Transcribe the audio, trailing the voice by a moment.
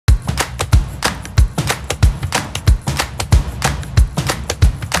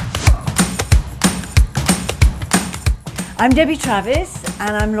I'm Debbie Travis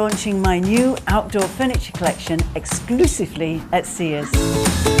and I'm launching my new outdoor furniture collection exclusively at Sears.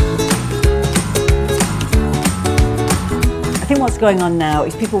 I think what's going on now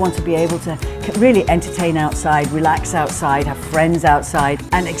is people want to be able to really entertain outside, relax outside, have friends outside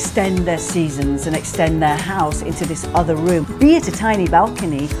and extend their seasons and extend their house into this other room, be it a tiny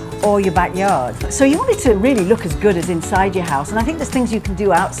balcony or your backyard. So you want it to really look as good as inside your house, and I think there's things you can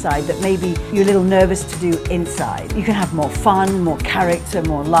do outside that maybe you're a little nervous to do inside. You can have more fun, more character,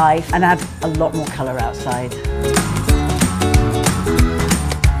 more life, and add a lot more colour outside.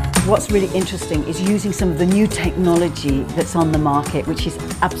 What's really interesting is using some of the new technology that's on the market, which is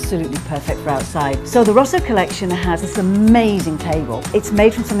absolutely perfect for outside. So the Rosso collection has this amazing table. It's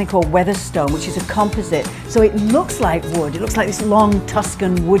made from something called Weatherstone, which is a composite. So it looks like wood, it looks like this long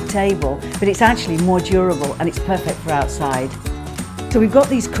Tuscan wood table, but it's actually more durable and it's perfect for outside. So we've got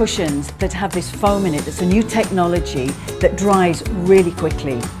these cushions that have this foam in it. That's a new technology that dries really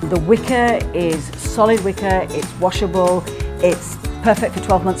quickly. The wicker is solid wicker, it's washable, it's perfect for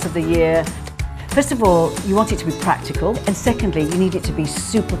 12 months of the year. First of all, you want it to be practical, and secondly, you need it to be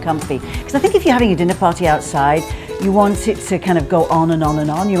super comfy. Because I think if you're having a dinner party outside, you want it to kind of go on and on and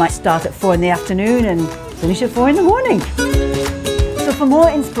on. You might start at 4 in the afternoon and finish at 4 in the morning. So for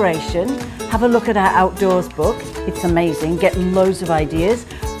more inspiration, have a look at our outdoors book. It's amazing, get loads of ideas.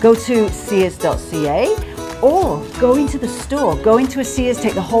 Go to sears.ca or go into the store, go into a Sears,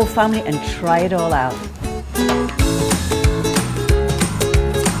 take the whole family and try it all out.